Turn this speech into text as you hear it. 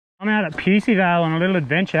I'm out at Pewsey Vale on a little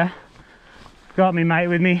adventure. Got me mate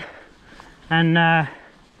with me, and yeah,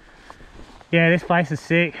 this place is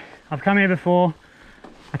sick. I've come here before.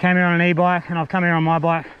 I came here on an e-bike, and I've come here on my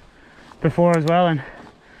bike before as well, and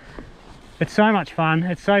it's so much fun.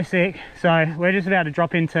 It's so sick. So we're just about to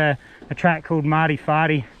drop into a track called Marty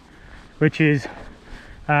Farty, which is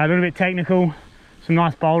a little bit technical, some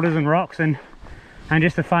nice boulders and rocks, and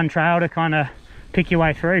just a fun trail to kind of pick your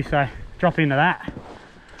way through. So drop into that.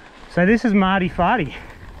 So this is Marty Farty.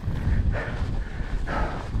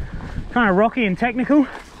 Kind of rocky and technical,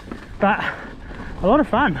 but a lot of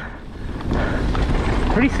fun.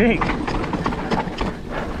 Pretty sick.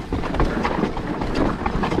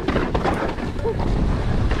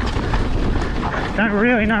 Don't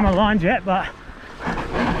really know my lines yet, but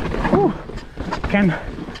ooh, can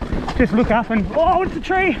just look up and, oh, it's a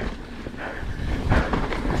tree.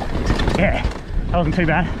 Yeah, that wasn't too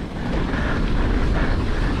bad.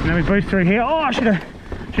 And then we boost through here. Oh, I should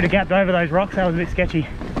have gapped over those rocks. That was a bit sketchy.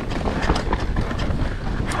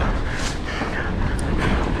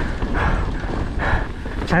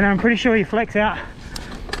 And I'm pretty sure you flex out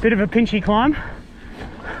a bit of a pinchy climb,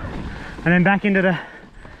 and then back into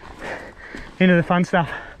the fun stuff.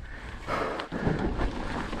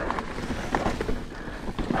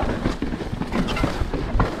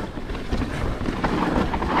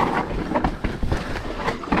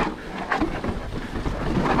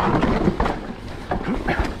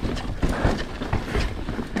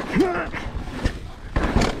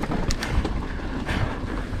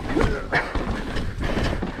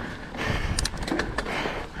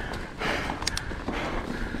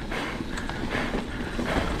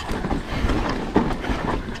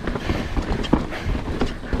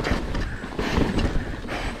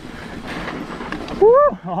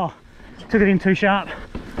 Oh, took it in too sharp.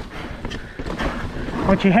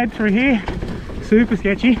 Watch your head through here, super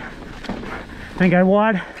sketchy. Then go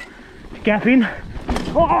wide, gap in.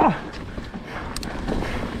 Oh!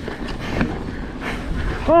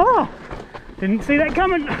 Oh! Didn't see that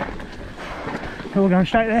coming. So we're going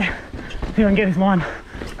straight there. See if I can get this line.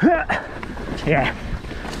 Yeah.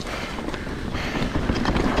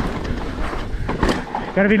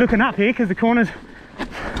 Got to be looking up here because the corner's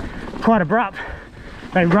quite abrupt.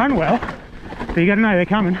 They run well, but you got to know they're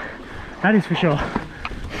coming. That is for sure.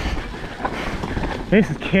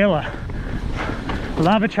 This is killer.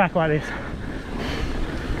 Love a track like this.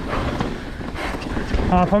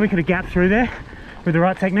 Oh, I probably could have gapped through there with the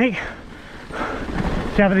right technique.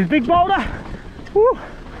 Jab at this big boulder. Woo.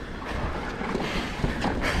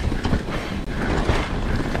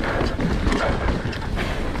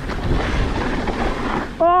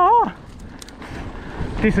 Oh!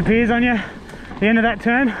 Disappears on you. The end of that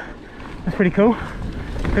turn. That's pretty cool.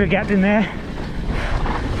 Could have gapped in there.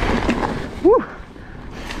 Woo.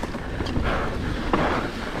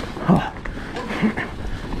 Oh.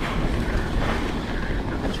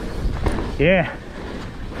 Yeah.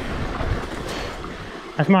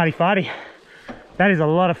 That's Marty Farty. That is a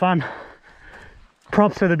lot of fun.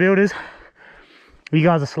 Props to the builders. You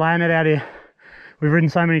guys are slaying it out here. We've ridden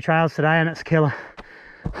so many trails today and it's killer.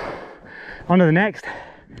 On to the next.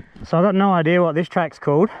 So I've got no idea what this track's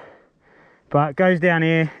called, but it goes down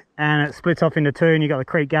here and it splits off into two, and you've got the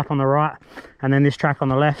creek gap on the right and then this track on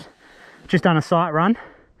the left. Just done a sight run,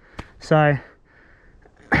 so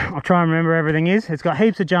I'll try and remember everything is. It's got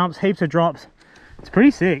heaps of jumps, heaps of drops. It's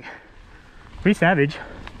pretty sick, pretty savage.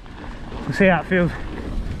 We'll see how it feels.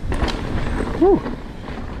 Woo.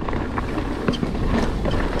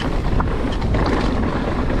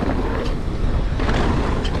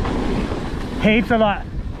 Heaps of like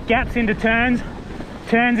gaps into turns,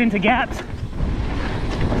 turns into gaps.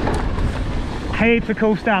 Heaps of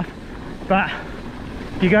cool stuff, but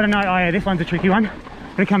you got to know, oh yeah, this one's a tricky one.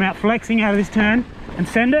 Gonna come out flexing out of this turn and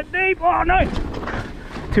send it deep. Oh no,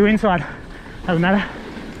 to inside, doesn't matter.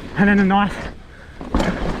 And then a nice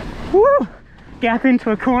woo, gap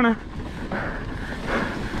into a corner.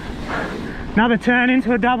 Another turn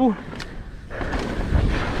into a double.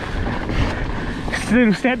 Just a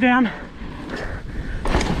little step down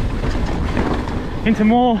into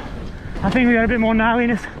more. I think we got a bit more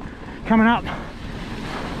gnarliness coming up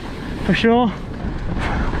for sure.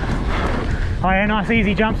 Oh yeah, nice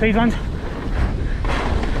easy jumps, these ones.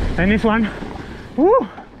 And this one, woo!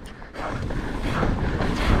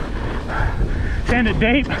 Send it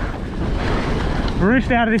deep.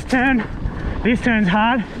 Roost out of this turn. This turn's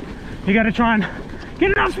hard. You got to try and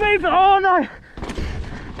get enough speed for, oh no!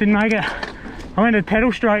 Didn't make it. I went to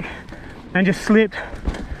pedal stroke and just slipped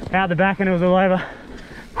out the back and it was all over.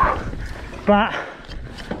 But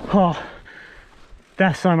oh,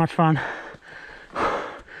 that's so much fun.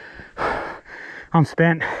 I'm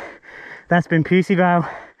spent. That's been Pewsey Vale,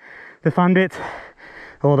 the fun bits,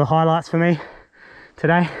 or the highlights for me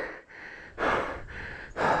today.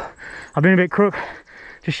 I've been a bit crook,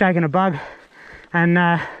 just shaking a bug, and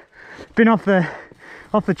been off the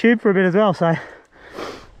tube for a bit as well. So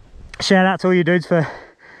shout out to all you dudes for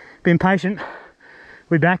being patient.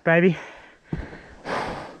 We're back, baby.